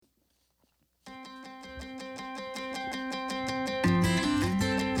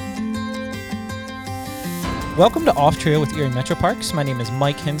Welcome to Off Trail with Erie Metro Parks. My name is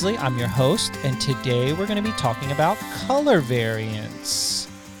Mike Hensley. I'm your host, and today we're going to be talking about color variants.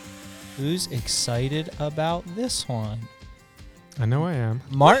 Who's excited about this one? I know I am.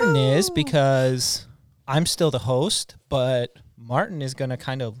 Martin is, because I'm still the host, but Martin is going to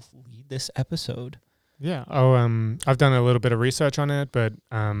kind of lead this episode. Yeah. I've done a little bit of research on it, but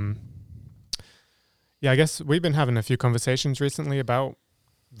I guess we've been having a few conversations recently about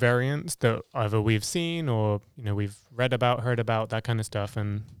variants that either we've seen or we've read about, heard about, that kind of stuff,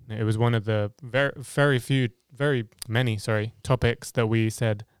 and it was one of the very many topics that we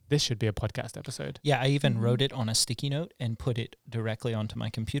said this should be a podcast episode. Yeah, I even wrote it on a sticky note and put it directly onto my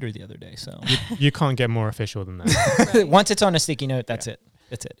computer the other day. So you can't get more official than that. Right. Once it's on a sticky note, that's it.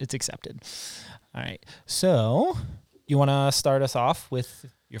 That's it. It's accepted. All right. So you want to start us off with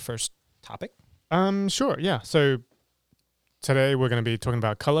your first topic? Sure. Yeah. So today we're going to be talking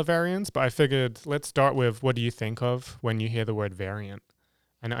about color variants, but I figured let's start with what do you think of when you hear the word variant?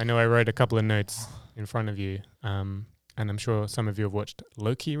 And I know I wrote a couple of notes in front of you, and I'm sure some of you have watched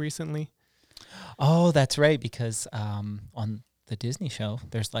Loki recently. Oh, that's right, because on the Disney show,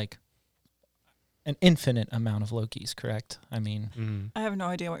 there's like an infinite amount of Lokis, correct? I mean... I have no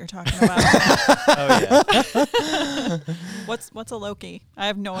idea what you're talking about. Oh, yeah. What's a Loki? I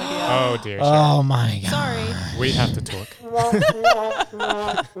have no idea. Oh, dear. Oh, my God. Sorry. We have to talk.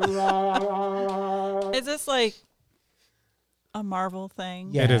 Is this like a Marvel thing?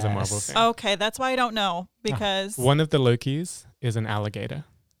 Yeah. It is a Marvel thing. Okay, that's why I don't know, because... One of the Lokis is an alligator.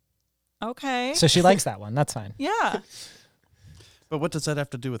 Okay. So she likes that one. That's fine. Yeah. But what does that have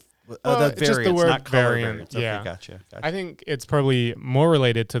to do with Well, the just the variants, word not color variant, variants? Okay, yeah. gotcha. I think it's probably more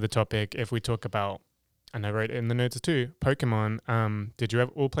related to the topic if we talk about, and I wrote it in the notes too, Pokemon. Did you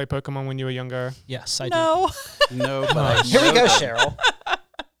ever all play Pokemon when you were younger? Yes, I No. No, but I do. Here we know go, them. Cheryl.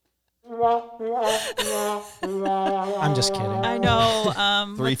 I'm just kidding. I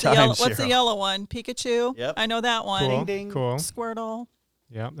know. Three what's the yellow, times, what's the Cheryl. yellow one? Pikachu? Yep. I know that one. Cool. Ding, ding. Cool. Squirtle.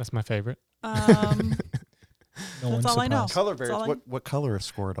 Yeah, that's my favorite. No That's one's all I know. surprised. Color That's all variants. What color is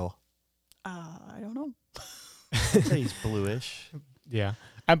Squirtle? I don't know. I'd say he's bluish. Yeah.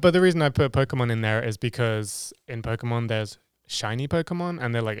 But the reason I put Pokemon in there is because in Pokemon there's shiny Pokemon,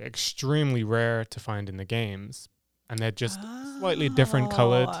 and they're like extremely rare to find in the games. And they're just slightly different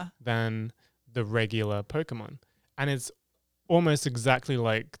colored Oh. than the regular Pokemon. And it's almost exactly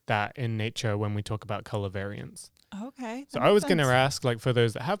like that in nature when we talk about color variants. Okay. So that I makes was going to sense. ask, like, for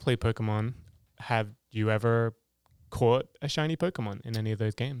those that have played Pokemon, have you ever caught a shiny Pokemon in any of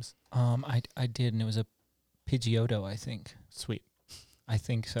those games? I did, and it was a Pidgeotto, I think. Sweet. I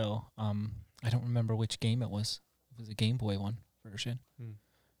think so. I don't remember which game it was. It was a Game Boy one version.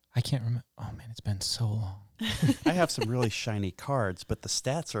 I can't remember. Oh, man, it's been so long. I have some really shiny cards, but the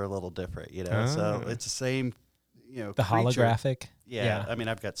stats are a little different, So Ah. it's the same, The creature. holographic. Yeah, Yeah. I mean,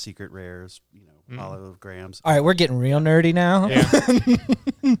 I've got secret rares, holograms. All right, we're getting real nerdy now.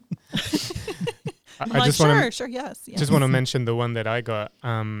 Yeah. I'm I like, just want to sure, yes. just want to mention the one that I got.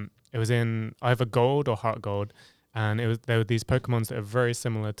 It was in either gold or heart gold, and there were these Pokemons that are very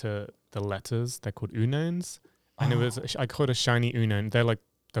similar to the letters. They're called Unowns, and I caught a shiny Unown. They're like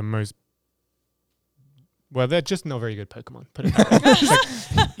the most. Well, they're just not very good Pokemon. Put it that way.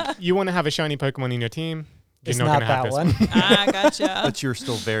 It's like, you want to have a shiny Pokemon in your team. You're It's not not going to have that this one. Gotcha. But you're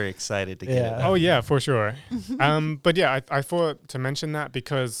still very excited to get Yeah. it. Oh yeah, for sure. But yeah, I thought to mention that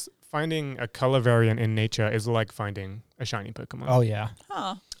because finding a color variant in nature is like finding a shiny Pokemon. Oh, yeah.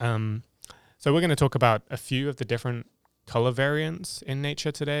 Huh. So we're going to talk about a few of the different color variants in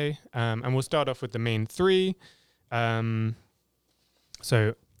nature today, and we'll start off with the main three. So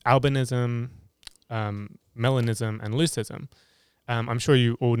albinism, melanism, and leucism. I'm sure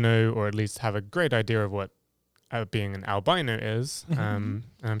you all know, or at least have a great idea of what being an albino is. And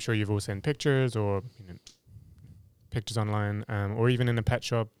I'm sure you've all seen pictures or pictures online, or even in a pet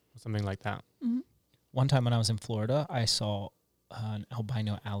shop or something like that. One time when I was in Florida, I saw an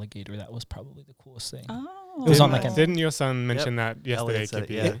albino alligator. That was probably the coolest thing. Oh. It was on like Nice. a... Didn't your son mention that yesterday? Elliot said it,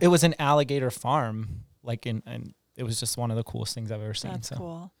 Kippy? yeah. It was an alligator farm, and it was just one of the coolest things I've ever seen. That's so.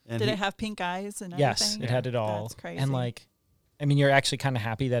 cool. And Did he- it have pink eyes and Yes, everything? it had it all. That's crazy. And like, I mean, you're actually kind of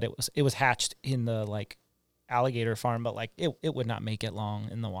happy that it was hatched in the like alligator farm, but like it would not make it long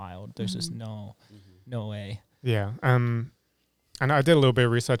in the wild. There's just no way. Yeah. And I did a little bit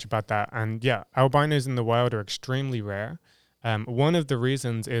of research about that. And yeah, albinos in the wild are extremely rare. One of the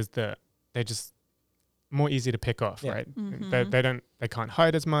reasons is that they're just more easy to pick off, Yeah. right? Mhm. They can't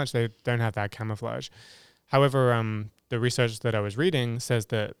hide as much. They don't have that camouflage. However, the research that I was reading says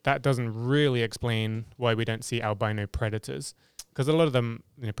that doesn't really explain why we don't see albino predators, because a lot of them,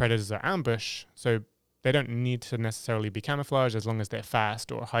 predators are ambush. So they don't need to necessarily be camouflaged as long as they're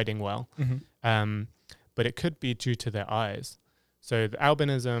fast or hiding well. But it could be due to their eyes. So the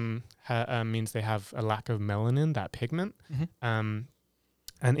albinism means they have a lack of melanin, that pigment. And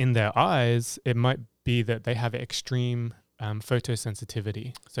in their eyes, it might be that they have extreme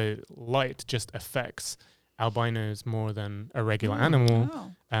photosensitivity. So light just affects albinos more than a regular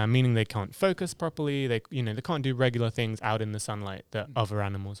animal, meaning they can't focus properly. They can't do regular things out in the sunlight that other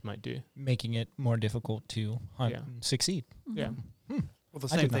animals might do, making it more difficult to hunt and succeed. Yeah. Well, the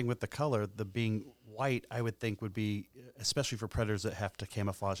same thing with the color. The being white, I would think, would be, especially for predators that have to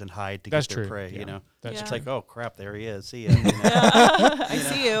camouflage and hide to That's get their true. prey. Yeah. You know, That's it's true. like, oh crap, there he is. See ya. You know? I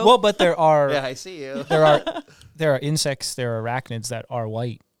see you. Well, but there are Yeah, I see you. there are insects, there are arachnids that are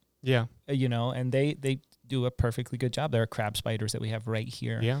white, Yeah. And they do a perfectly good job. There are crab spiders that we have right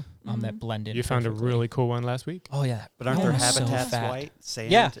here, Yeah. that blend in. You found a perfectly. really cool one last week. Oh yeah, But aren't Oh, their so habitats fat. white?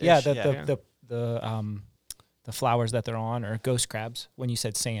 Sand? Yeah. The flowers that they're on are ghost crabs. When you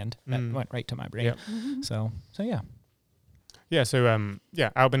said sand, that went right to my brain. Yep. So yeah. Yeah. So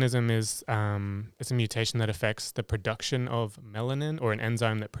albinism is it's a mutation that affects the production of melanin, or an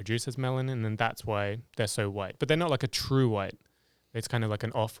enzyme that produces melanin, and that's why they're so white. But they're not like a true white. It's kind of like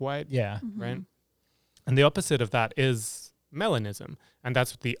an off-white, Yeah. right? And the opposite of that is melanism, and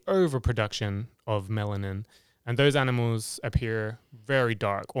that's the overproduction of melanin. And those animals appear very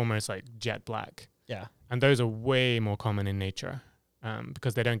dark, almost like jet black. Yeah. And those are way more common in nature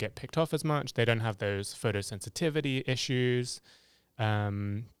because they don't get picked off as much. They don't have those photosensitivity issues.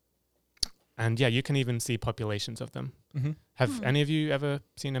 And you can even see populations of them. Have any of you ever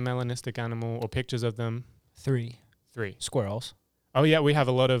seen a melanistic animal or pictures of them? 3 3. squirrels. Oh, yeah, we have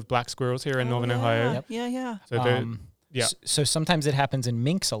a lot of black squirrels here in Northern Ohio. Yep. Yeah. So they're- yeah. So sometimes it happens in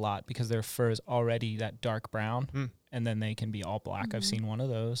minks a lot because their fur is already that dark brown, and then they can be all black. I've seen one of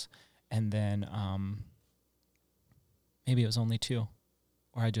those, and then maybe it was only 2,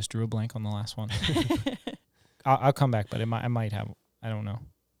 or I just drew a blank on the last one. I'll come back, but I might have. I don't know.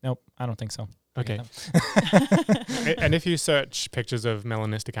 Nope, I don't think so. Okay. And if you search pictures of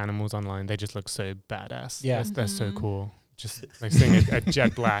melanistic animals online, they just look so badass. Yeah. They're so cool. Just like seeing a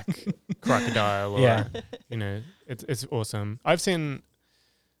jet black crocodile, or it's awesome. I've seen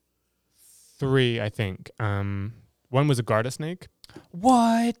 3, I think. One was a garter snake.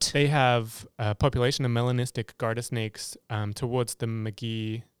 What? They have a population of melanistic garter snakes towards the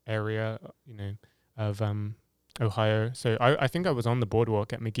McGee area, of Ohio. So I think I was on the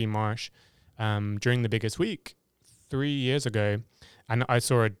boardwalk at McGee Marsh during the biggest week 3 years ago, and I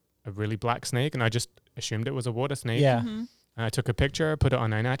saw a really black snake, and I just assumed it was a water snake. Yeah. Mm-hmm. And I took a picture, put it on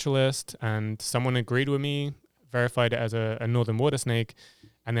iNaturalist, and someone agreed with me, verified it as a northern water snake.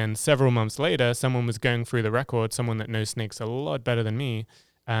 And then several months later, someone was going through the record, someone that knows snakes a lot better than me,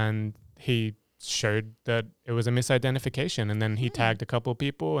 and he showed that it was a misidentification. And then he tagged a couple of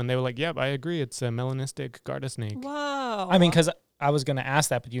people, and they were like, yep, I agree, it's a melanistic garter snake. Wow. I mean, because I was going to ask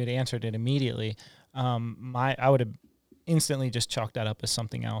that, but you had answered it immediately. I would have instantly just chalked that up as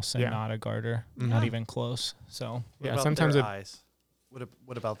something else and not a garter, not even close. So What Yeah, about sometimes their it- eyes?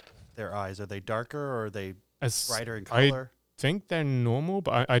 What about their eyes? Are they darker or are they As brighter in I color? think they're normal,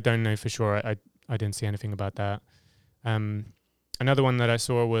 but I don't know for sure. I didn't see anything about that. Another one that I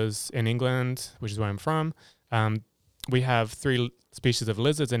saw was in England, which is where I'm from. We have 3 species of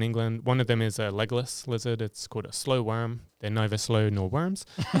lizards in England. One of them is a legless lizard. It's called a slow worm. They're neither slow nor worms,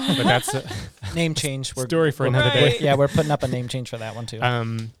 but that's a name change. story for another day. Right. Yeah, we're putting up a name change for that one too.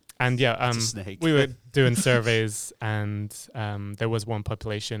 It's a snake. we were doing surveys, and there was one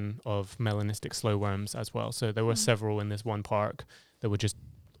population of melanistic slow worms as well. So there were several in this one park that were just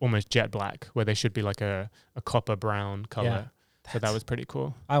almost jet black, where they should be like a copper brown color. So that was pretty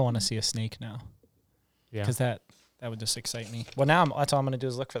cool. I want to see a snake now Yeah. because that would just excite me. Well, now that's all I'm going to do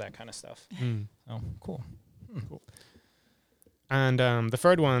is look for that kind of stuff. Mm. Oh, cool. And the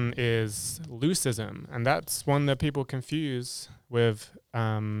third one is leucism, and that's one that people confuse with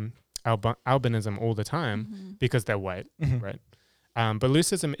albinism all the time because they're white, right? But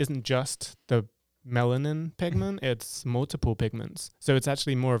leucism isn't just the melanin pigment, it's multiple pigments. So it's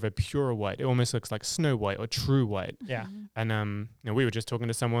actually more of a pure white. It almost looks like snow white or true white. Yeah. And we were just talking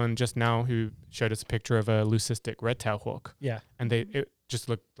to someone just now who showed us a picture of a leucistic red-tailed hawk, Yeah. and it just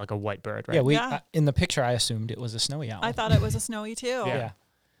looked like a white bird, right? Yeah. Yeah. In the picture, I assumed it was a snowy owl. I thought it was a snowy too. Yeah.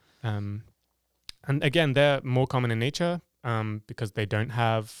 And again, they're more common in nature because they don't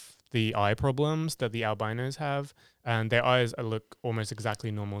have the eye problems that the albinos have, and their eyes look almost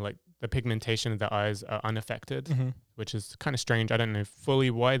exactly normal. Like the pigmentation of their eyes are unaffected, which is kind of strange. I don't know fully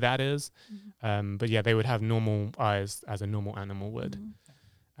why that is, but yeah, they would have normal eyes as a normal animal would.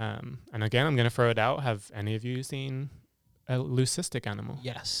 And again, I'm going to throw it out. Have any of you seen a leucistic animal?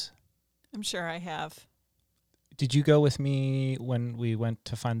 Yes. I'm sure I have. Did you go with me when we went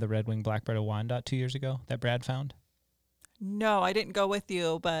to find the red-winged blackbird at Wyandotte 2 years ago that Brad found? No, I didn't go with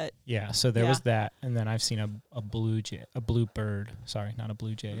you, but Yeah, so there Yeah. was that, and then I've seen a blue jay, a blue bird. Sorry, not a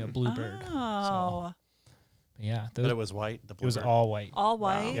blue jay, a blue bird. Oh, But yeah, But it was white. The it was bluebird. all white. all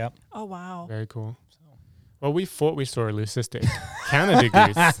white. Yep. Oh wow. Very cool. So. Well, we thought we saw a leucistic Canada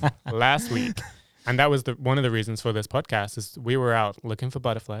goose last week. And that was one of the reasons for this podcast is we were out looking for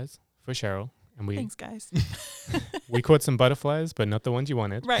butterflies for Cheryl. And Thanks, guys. we caught some butterflies, but not the ones you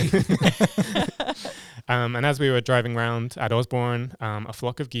wanted. Right. And as we were driving around at Osborne, a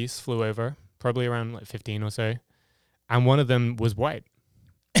flock of geese flew over, probably around like 15 or so. And one of them was white.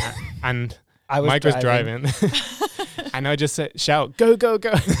 And Mike was driving. And I just said, shout, go, go,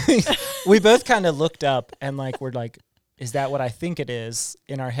 go. We both kind of looked up and like we're like, is that what I think it is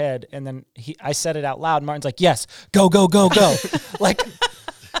in our head? And then I said it out loud. Martin's like, yes, go, go, go, go. Like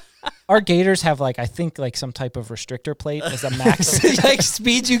our gators have like, I think like some type of restrictor plate as a max like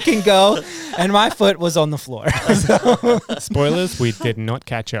speed you can go. And my foot was on the floor. Spoilers, we did not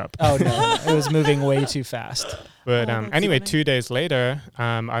catch up. Oh no, it was moving way too fast. But Oh, that's anyway, funny. 2 days later,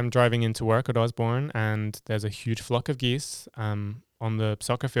 I'm driving into work at Osborne, and there's a huge flock of geese on the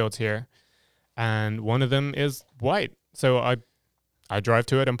soccer fields here, and one of them is white. So I drive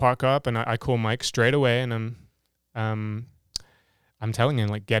to it and park up, and I call Mike straight away, and I'm telling him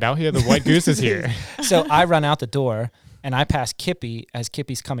like, get out here, the white goose is here. So I run out the door and I pass Kippy as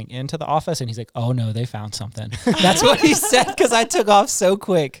Kippy's coming into the office, and he's like, oh no, they found something. That's what he said because I took off so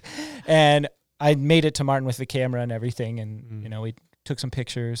quick. And I made it to Martin with the camera and everything, and you know, we took some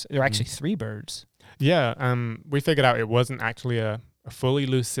pictures. There were actually 3 birds. Yeah, we figured out it wasn't actually a fully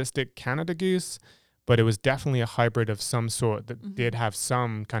leucistic Canada goose, but it was definitely a hybrid of some sort that did have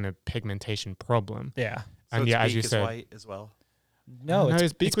some kind of pigmentation problem. Yeah. So And its yeah, as beak you is said, white as well. No, No, its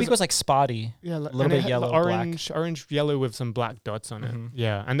his beak beak was like spotty. yeah, a little bit yellow, black. orange, yellow with some black dots on it. Mhm.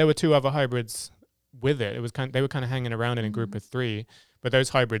 Yeah, and there were 2 other hybrids with it. It was they were kind of hanging around in a group of 3, but those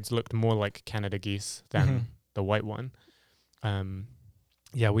hybrids looked more like Canada geese than the white one.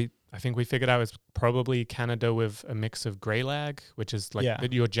 Yeah, I think we figured out it's probably Canada with a mix of grey lag, which is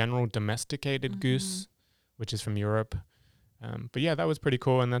like your general domesticated goose, which is from Europe. But yeah, that was pretty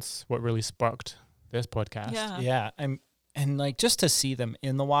cool, and that's what really sparked this podcast. Yeah. Yeah. And like just to see them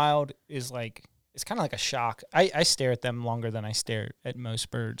in the wild is like, it's kind of like a shock. I stare at them longer than I stare at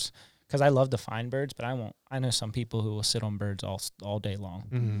most birds because I love to find birds, but I won't. I know some people who will sit on birds all day long.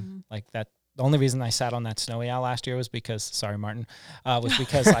 Mm-hmm. Like that. The only reason I sat on that snowy owl last year was because, sorry, Martin, was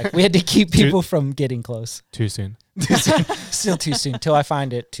because like we had to keep people from getting close. Too soon. Still too soon. Till I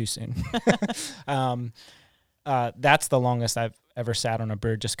find it, too soon. That's the longest I've ever sat on a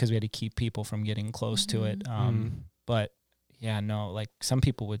bird just because we had to keep people from getting close to it. But yeah, no, like some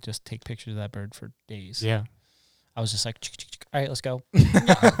people would just take pictures of that bird for days. Yeah. I was just like, all right, let's go.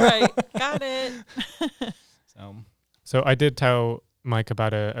 Right. Got it. So I did tell Mike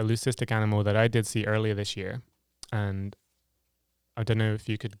about a leucistic animal that I did see earlier this year, and I don't know if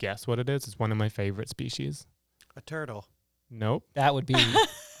you could guess what it is. It's one of my favorite species. A turtle. Nope. That would be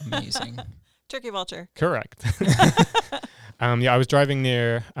amazing. Turkey vulture. Correct. Yeah, I was driving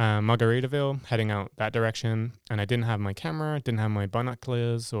near Margaritaville, heading out that direction, and I didn't have my camera, didn't have my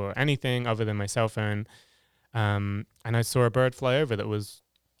binoculars or anything other than my cell phone. And I saw a bird fly over that was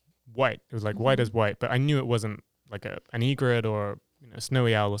white. It was like white as white, but I knew it wasn't like an egret or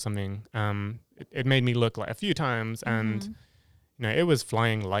snowy owl or something. It made me look like a few times, and it was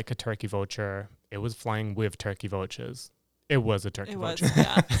flying like a turkey vulture. It was flying with turkey vultures. It was a turkey vulture.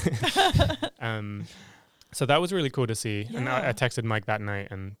 Yeah. So that was really cool to see. Yeah. And I texted Mike that night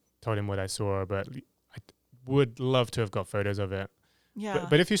and told him what I saw, but I would love to have got photos of it. Yeah.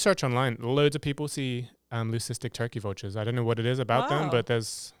 But if you search online, loads of people see leucistic turkey vultures. I don't know what it is about them, but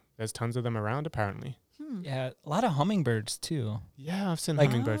there's tons of them around apparently. Yeah, a lot of hummingbirds too. Yeah, I've seen Like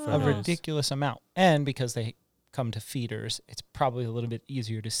hummingbird a photos. ridiculous amount. And because they come to feeders, it's probably a little bit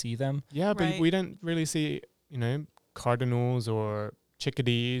easier to see them. Yeah, but Right. we don't really see, cardinals or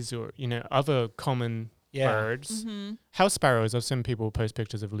chickadees or, other common birds. House sparrows. I've seen people post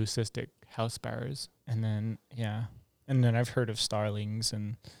pictures of leucistic house sparrows. And then, I've heard of starlings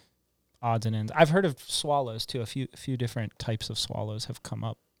and odds and ends. I've heard of swallows too. A few different types of swallows have come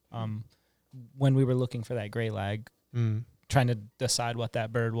up. When we were looking for that gray lag, trying to decide what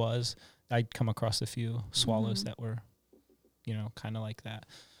that bird was, I'd come across a few swallows that were, kind of like that.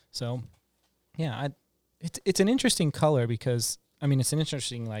 So, yeah, it's an interesting color because, it's an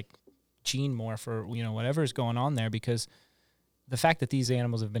interesting, like, gene more for, whatever's going on there because the fact that these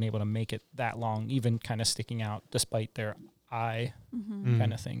animals have been able to make it that long, even kind of sticking out despite their eye Mm-hmm.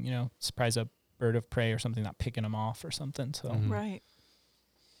 kind of thing, surprise a bird of prey or something not picking them off or something. So Right.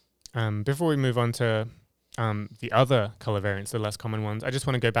 Before we move on to the other color variants, the less common ones, I just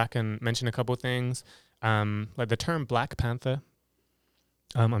want to go back and mention a couple things. Like the term Black Panther,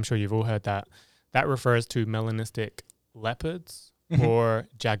 I'm sure you've all heard that. That refers to melanistic leopards or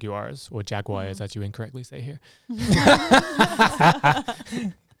jaguars, or jaguars, as you incorrectly say here.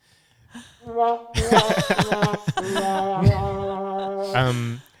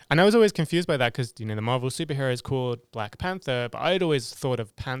 And I was always confused by that because, the Marvel superhero is called Black Panther, but I'd always thought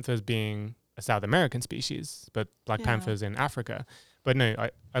of panthers being a South American species, but Black Yeah. Panther's in Africa. But no,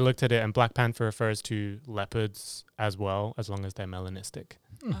 I looked at it, and Black Panther refers to leopards as well, as long as they're melanistic.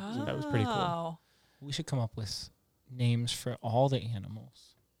 Oh. that was pretty cool. we should come up with names for all the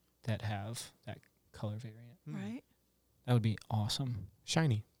animals that have that color variant. Right. That would be awesome.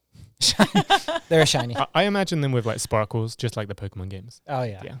 Shiny. They're shiny. I imagine them with like sparkles, just like the Pokemon games. Oh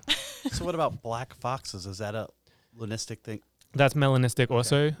yeah. Yeah. So what about black foxes? Is that a lunistic thing? That's melanistic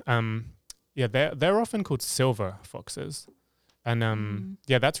also. Yeah, they're often called silver foxes. And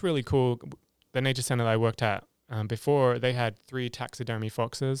yeah, that's really cool. The nature center that I worked at before, they had 3 taxidermy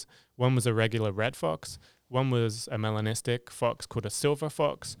foxes. One was a regular red fox, one was a melanistic fox called a silver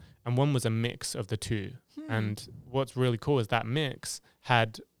fox, and one was a mix of the two. And what's really cool is that mix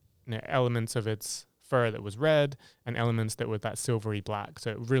had elements of its fur that was red and elements that were that silvery black.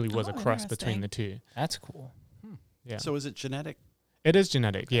 So it really was a Oh, cross between the two. That's cool. Yeah. So is it genetic? It is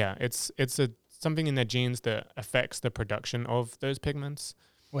genetic, yeah. It's something in their genes that affects the production of those pigments.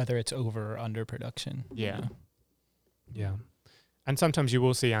 Whether it's over or under production. Yeah. Yeah. And sometimes you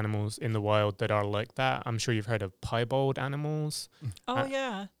will see animals in the wild that are like that. I'm sure you've heard of piebald animals, Oh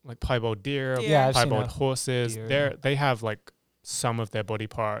yeah. like piebald deer, Deer. Yeah, I've seen piebald a horses. deer. They have like some of their body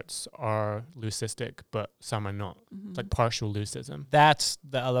parts are leucistic, but some are not. Mm-hmm. It's like partial leucism. That's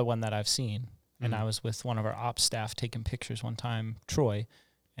the other one that I've seen. And Mhm. I was with one of our ops staff taking pictures one time, Troy,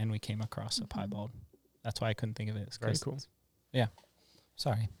 and we came across a Mhm. piebald. That's why I couldn't think of it. It's Very 'cause cool. Yeah.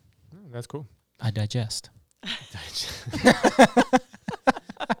 Sorry. Oh, that's cool. I digest.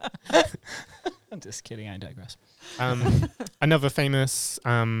 I'm just kidding. I digress. Another famous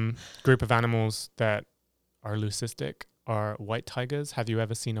group of animals that are leucistic are white tigers. Have you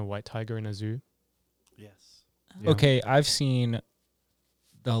ever seen a white tiger in a zoo? Yes. Yeah. Okay, I've seen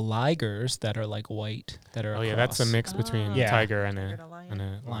the ligers that are like white that are Oh yeah, that's a across, mix between Oh. a Yeah. tiger and Tiger a to lion.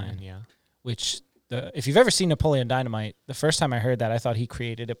 and a lion. Yeah. which if you've ever seen Napoleon Dynamite, the first time I heard that, I thought he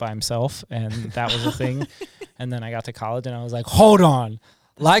created it by himself, and that was a thing. And then I got to college, and I was like, hold on,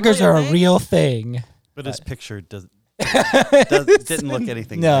 ligers really a are a thing? real thing. But his But- picture didn't look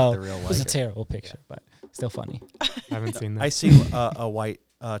anything No, like the real It was a liger. terrible picture, but still funny. I haven't seen that. I seen a white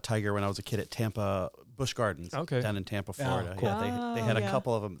tiger when I was a kid at Tampa Busch Gardens Okay. down in Tampa, Florida. cool. Yeah, they had a yeah.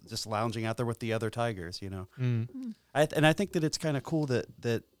 couple of them just lounging out there with the other tigers, Mm. I think that it's kind of cool that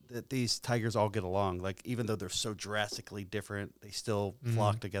these tigers all get along. Like, even though they're so drastically different, they still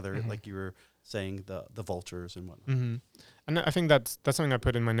flock together, Mhm. like you were saying, the vultures and whatnot. Mm-hmm. And I think that's something I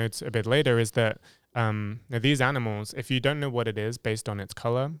put in my notes a bit later, is that now these animals, if you don't know what it is based on its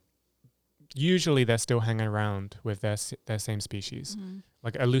color, usually they're still hanging around with their same species. Mm-hmm.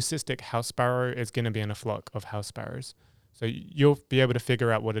 Like a leucistic house sparrow is going to be in a flock of house sparrows. So you'll be able to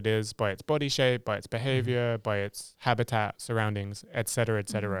figure out what it is by its body shape, by its behavior, by its habitat, surroundings, et cetera, et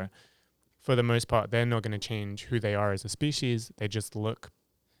cetera. For the most part, they're not going to change who they are as a species. They just look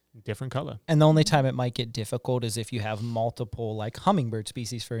different color. And the only time it might get difficult is if you have multiple, like hummingbird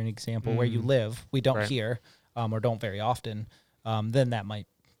species, for an example, where you Mm. live. We don't Right. hear or don't very often. Then that might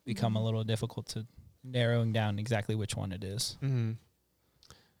become a little difficult to narrowing down exactly which one it is. Mm-hmm.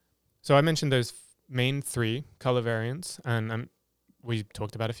 So I mentioned those main 3 color variants, and we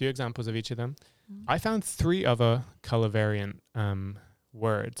talked about a few examples of each of them. I found 3 other color variant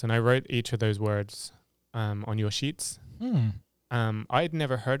words, and I wrote each of those words on your sheets. I'd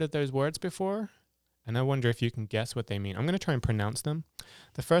never heard of those words before, and I wonder if you can guess what they mean. I'm going to try and pronounce them.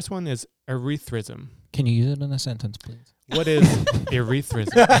 The first one is erythrism. Can you use it in a sentence, please? What is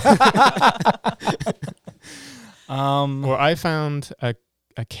erythrism? Or I found a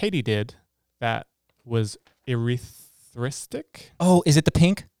katydid that was erythristic. Oh, is it the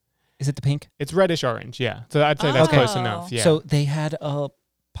pink? Is it the pink? It's reddish orange, yeah. So I'd say that's Okay. close enough. Yeah. So they had a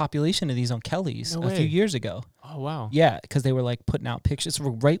population of these on Kelly's No a few way. years ago. oh wow. Yeah, because they were like putting out pictures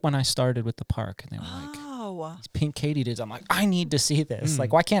right when I started with the park, and they were like, Oh. these pink katydids. I'm like, I need to see this. Mm.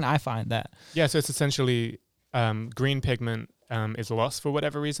 Like, why can't I find that? Yeah. So it's essentially green pigment is lost for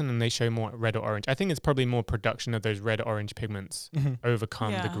whatever reason, and they show more red or orange. I think it's probably more production of those red or orange pigments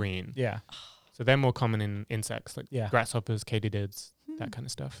overcome the Yeah. green. Yeah. So they're more common in insects like Yeah. grasshoppers, katydids, that kind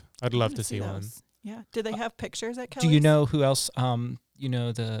of stuff. I'd love to see one. those. Yeah. Do they have pictures at Do Kelly's? you know who else? You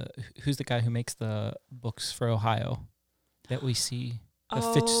know who's the guy who makes the books for Ohio that we see?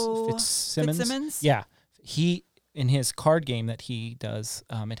 Fitzsimmons. Fitzsimmons? Yeah, he in his card game that he does.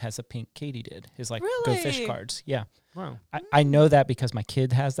 It has a pink katydid. His like Go Fish Really? cards. Yeah, Wow. I know that because my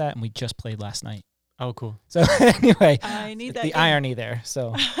kid has that, and we just played last night. Oh, cool. So anyway, I need that. the game. irony there.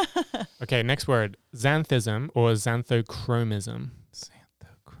 So Okay, next word. Xanthism or xanthochromism.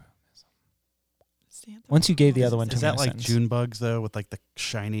 once you gave the other one to Is me, that a like sentence. June bugs though, with like the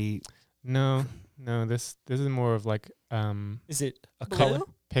shiny? No, this is more of like Is it a Blue? color?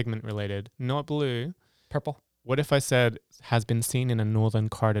 pigment related. Not blue. Purple. What if I said has been seen in a northern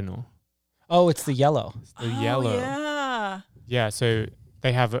cardinal? Oh, it's the yellow. It's the yellow. Yeah. Yeah, so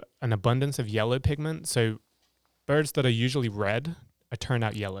they have an abundance of yellow pigment. So birds that are usually red are turned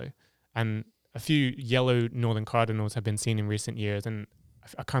out yellow. And a few yellow northern cardinals have been seen in recent years. And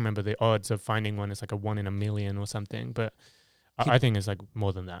I can't remember the odds of finding one. It's like a 1 in a million or something. But I think it's like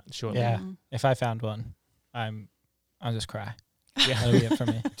more than that, surely. Yeah. Mhm. If I found one, I'll just cry. Yeah. That'll be it for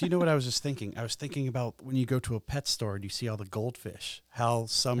me. Do you know what I was just thinking? I was thinking about when you go to a pet store and you see all the goldfish, how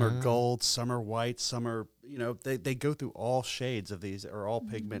some are gold, some are white, some are, they go through all shades of these or all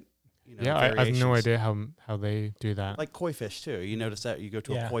pigment, Yeah, I have no variations. idea how they do that. Like koi fish too. You notice that you go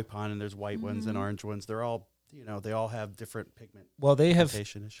to Yeah. a koi pond and there's white ones and orange ones. They're all, they all have different pigment Well, they have.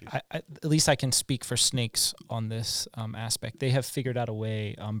 pigmentation issues. At least I can speak for snakes on this aspect. They have figured out a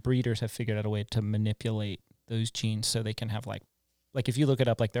way. Breeders have figured out a way to manipulate those genes so they can have like if you look it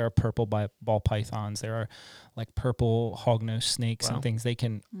up, like there are purple ball pythons, there are like purple hognose snakes Wow. and things. They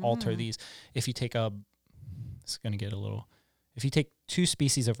can alter these. If you take if you take 2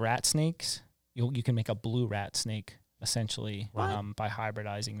 species of rat snakes, you can make a blue rat snake essentially by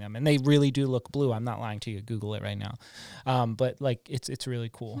hybridizing them, and they really do look blue. I'm not lying to you. Google it right now. But like it's really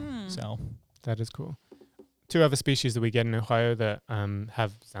cool. So That is cool. 2 other species that we get in Ohio that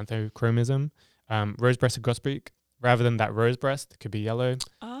have xanthochromism, rose-breasted grosbeak. Rather than that rose breast, it could be yellow,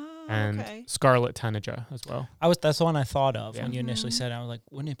 Oh, and okay. scarlet tanager as well. that's the one I thought of when Yeah. you initially said it. I was like,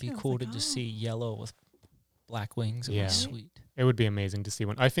 wouldn't it be Yeah, I was cool like, to just oh. see yellow with black wings? It would Yeah. be sweet. It would be amazing to see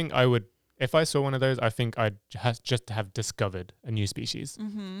one. I think I would, if I saw one of those, I think I'd just have discovered a new species.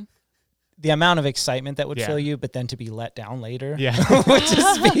 Mm-hmm. The amount of excitement that would Yeah. fill you, but then to be let down later Yeah. would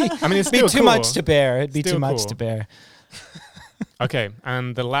just be, I mean, it's be still too cool. much to bear. It'd be Still too much cool. to bear. Okay,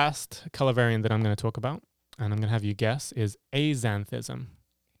 and the last color variant that I'm going to talk about, and I'm going to have you guess, is axanthism.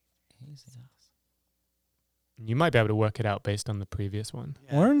 You might be able to work it out based on the previous one.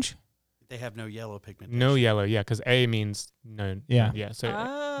 Yeah. Orange? They have no yellow pigmentation. No yellow, yeah, because A means no. Yeah. Yeah, so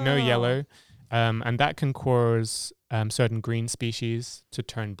Oh. no yellow. And that can cause certain green species to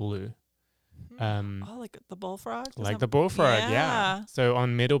turn blue. Oh, like the bullfrog? Is Like that- the bullfrog, yeah. Yeah. So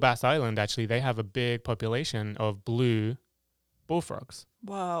on Middle Bass Island, actually, they have a big population of blue bullfrogs.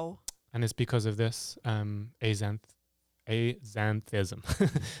 Whoa. And it's because of this axanthism.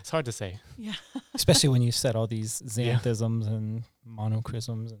 It's hard to say. Yeah. Especially when you said all these Yeah. xanthisms and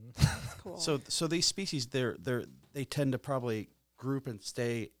monochrysms. And That's cool. So these species, they tend to probably group and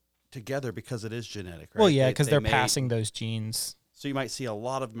stay together because it is genetic, right? Well, yeah, because they're may- passing those genes. So you might see a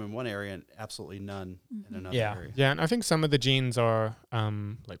lot of them in one area and absolutely none in another Yeah. area. Yeah, and I think some of the genes are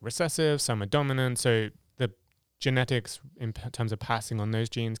like recessive, some are dominant. So the genetics in terms of passing on those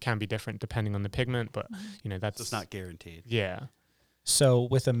genes can be different depending on the pigment. But, that's... So it's not guaranteed. Yeah. So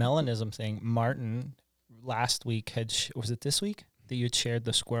with the melanism thing, Martin last week was it this week that you had shared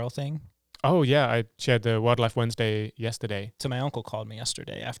the squirrel thing? Oh, yeah. I shared the Wildlife Wednesday yesterday. So my uncle called me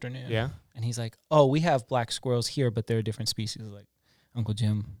yesterday afternoon. Yeah. And he's like, "Oh, we have black squirrels here, but they're a different species." I was like, "Uncle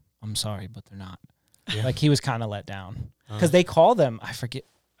Jim, I'm sorry, but they're not." Yeah. Like he was kind of let down because they call them. I forget.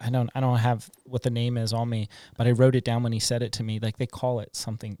 I don't have what the name is on me, but I wrote it down when he said it to me. Like they call it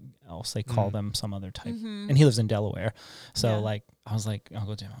something else. They call them some other type. Mm-hmm. And he lives in Delaware, so Yeah. like I was like,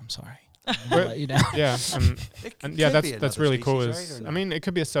 "Uncle Jim, I'm sorry. I'm Well, gonna let you down." Yeah. It And could yeah, be that's another really cool. species, right, or I no? mean, it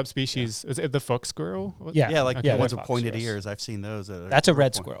could be a subspecies. Is it the fox squirrel? What- Yeah, yeah, like Okay. the ones with Fox pointed squirrels. ears. I've seen those. That's a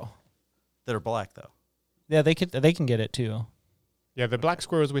red squirrel. That are black though. Yeah, they can get it too. Yeah, the black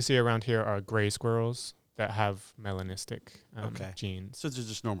squirrels we see around here are gray squirrels that have melanistic Okay. genes. So they're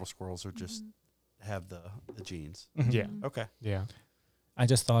just normal squirrels, or just have the genes. Mhm. Yeah. Okay. Yeah. I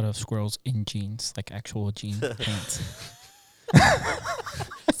just thought of squirrels in jeans, like actual jean pants.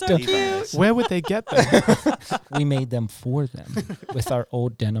 So Don't- cute. Where would they get them? We made them for them with our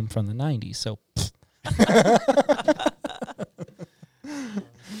old denim from the 90s. So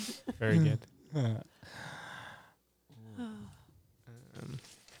Very good.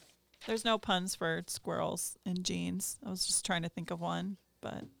 There's no puns for squirrels and jeans. I was just trying to think of one,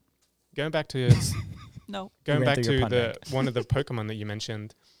 but Going back to no. going ran back through your to pun the bank. one of the Pokemon that you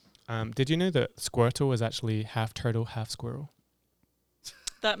mentioned. Did you know that Squirtle was actually half turtle, half squirrel?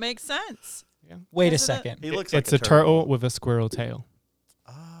 That makes sense Yeah. Wait a Isn't it- second. He looks It's like a turtle with a squirrel tail.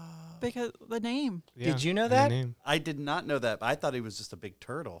 because the name. Did you know and the that? name. I did not know that. I thought he was just a big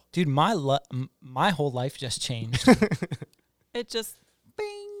turtle. Dude, my whole life just changed. It just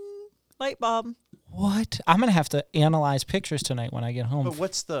bing light bulb. What? I'm going to have to analyze pictures tonight when I get home. But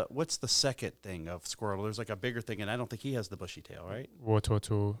what's the second thing of Squirtle? There's like a bigger thing, and I don't think he has the bushy tail, right?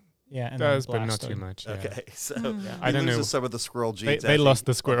 Wartortle Yeah, and does, then but not too Blastoise. much. Yeah. Okay, so Yeah, he I don't loses know. some of the squirrel They, genes. they as he lost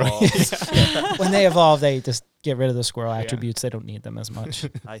the squirrel. evolves. When they evolve, they just get rid of the squirrel Yeah. attributes. They don't need them as much.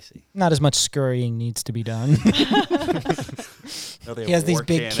 I see. Not as much scurrying needs to be done. No, they He have has these war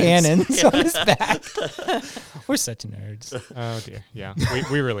big cannons on his back. We're such nerds. Oh dear. Yeah,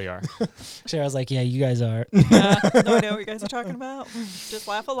 we really are. So I was like, yeah, you guys are. No idea what you guys are talking about. Just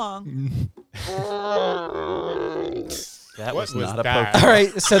laugh along. That What was was not a that? All right,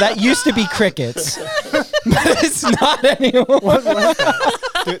 so that used to be crickets, but it's not anymore.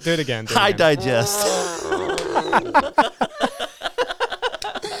 do it again. Do it High again. digest.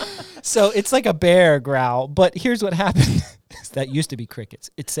 So it's like a bear growl, but here's what happened. That used to be crickets.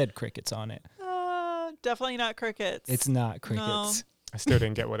 It said crickets on it. Definitely not crickets. It's not crickets. No. I still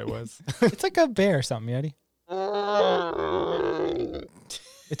didn't get what it was. It's like a bear or something, Yeti.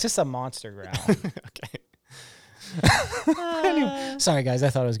 It's just a monster growl. Okay. Anyway, sorry, guys. I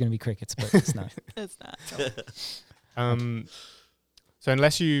thought it was going to be crickets, but it's not. It's not. So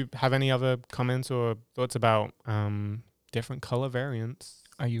unless you have any other comments or thoughts about different color variants,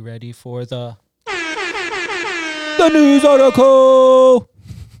 Are you ready for the news article?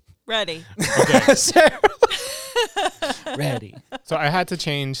 Ready. okay. Sarah. Ready. So I had to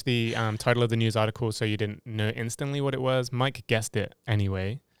change the title of the news article so you didn't know instantly what it was. Mike guessed it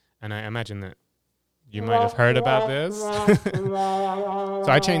anyway, and I imagine that you might have heard about this. So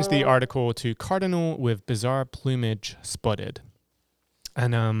I changed the article to "Cardinal with bizarre plumage spotted,"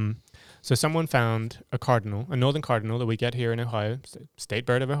 and so someone found a cardinal, a northern cardinal that we get here in Ohio, state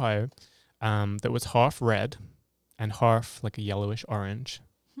bird of Ohio, that was half red and half like a yellowish orange,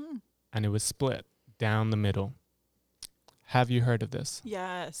 and it was split down the middle. Have you heard of this?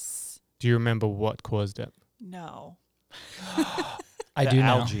 Yes. Do you remember what caused it? No. I The do know.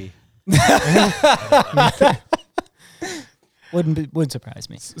 algae. Wouldn't surprise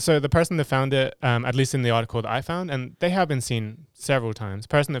me. So the person that found it, at least in the article that I found, and they have been seen several times, the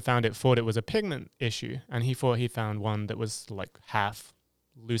person that found it thought it was a pigment issue, and he thought he found one that was like half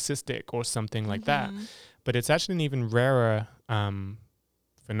leucistic or something like that. Mhm. But it's actually an even rarer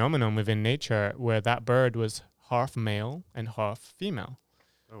phenomenon within nature where that bird was half male and half female.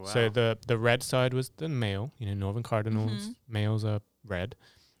 Oh, wow. So the red side was the male, northern cardinals, Mhm. males are red,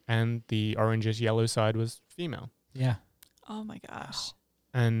 and the orangish yellow side was female. Yeah. Oh my gosh.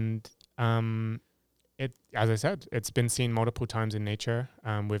 And it, as I said, it's been seen multiple times in nature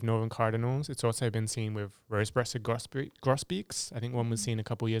with northern cardinals. It's also been seen with rose-breasted grosbeaks. I think one was seen a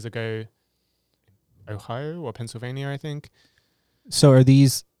couple years ago in Ohio or Pennsylvania, I think. So are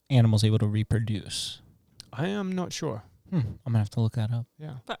these animals able to reproduce? I am not sure. I'm gonna have to look that up.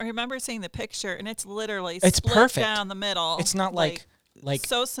 Yeah. But I remember seeing the picture, and it's literally It's split perfect. down the middle. It's not like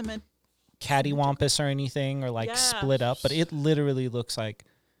so cement. cattywampus or anything, or like Yeah. split up, but it literally looks like.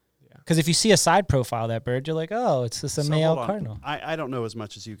 Yeah. Because if you see a side profile of that bird, you're like, oh, it's just a So male hold on. cardinal. I don't know as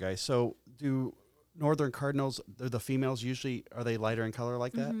much as you guys. So do northern cardinals, the females usually, are they lighter in color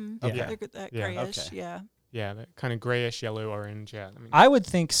like that? Mhm. Okay. They're good- that Yeah. grayish. Okay. Yeah. Yeah, that kind of grayish, yellow, orange. Yeah. I mean, I would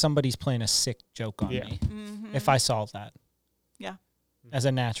think somebody's playing a sick joke on Yeah. me Mhm. if I saw that. Yeah. As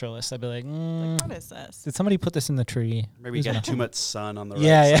a naturalist, I'd be like, Like, what is this? did somebody put this in the tree? Maybe you got too much sun on the right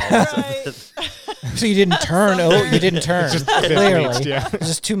Yeah, yeah. side. So you didn't turn. Oh, you didn't turn. just a bit Clearly, bleached, yeah. It's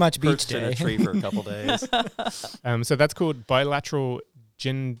just too much beach Perched in a day. tree for a couple days. So that's called bilateral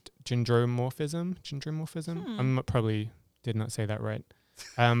gendromorphism. Probably did not say that right.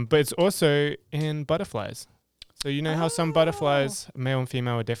 But it's also in butterflies. So you know how some butterflies, male and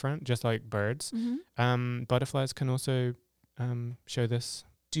female, are different, just like birds. Mhm. Butterflies can also show this.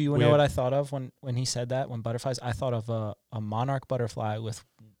 Do you know Weird. what I thought of when he said that? When butterflies, I thought of a monarch butterfly with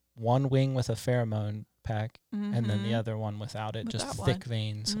one wing with a pheromone pack, and then the Mhm. other one without it, just Without thick one.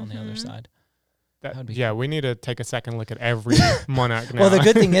 veins on the other Mhm. side. That, That'd be yeah, we need to take a second look at every monarch now. Well, the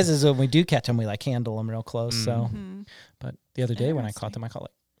good thing is when we do catch them, we like handle them real close. Mm. So, Mhm. but the other day when I caught Interesting. them, I caught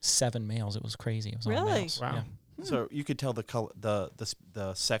like 7 males. It was crazy. It was all Really? males. Wow. Yeah. So you could tell the color,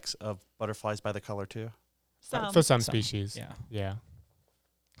 the sex of butterflies by the color too. For some Some, species. Yeah. Yeah.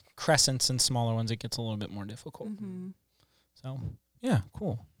 Crescents and smaller ones, it gets a little bit more difficult. Mm-hmm. So, yeah,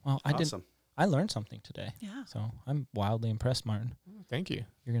 cool. Well, Awesome. I learned something today. Yeah. So I'm wildly impressed, Martin. Thank you.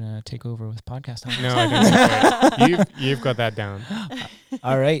 You're going to take over with podcast hours. No, I don't. You've got that down.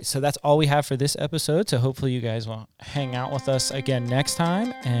 All right. So that's all we have for this episode. So hopefully you guys will hang out with us again next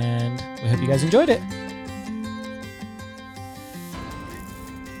time. And we hope you guys enjoyed it.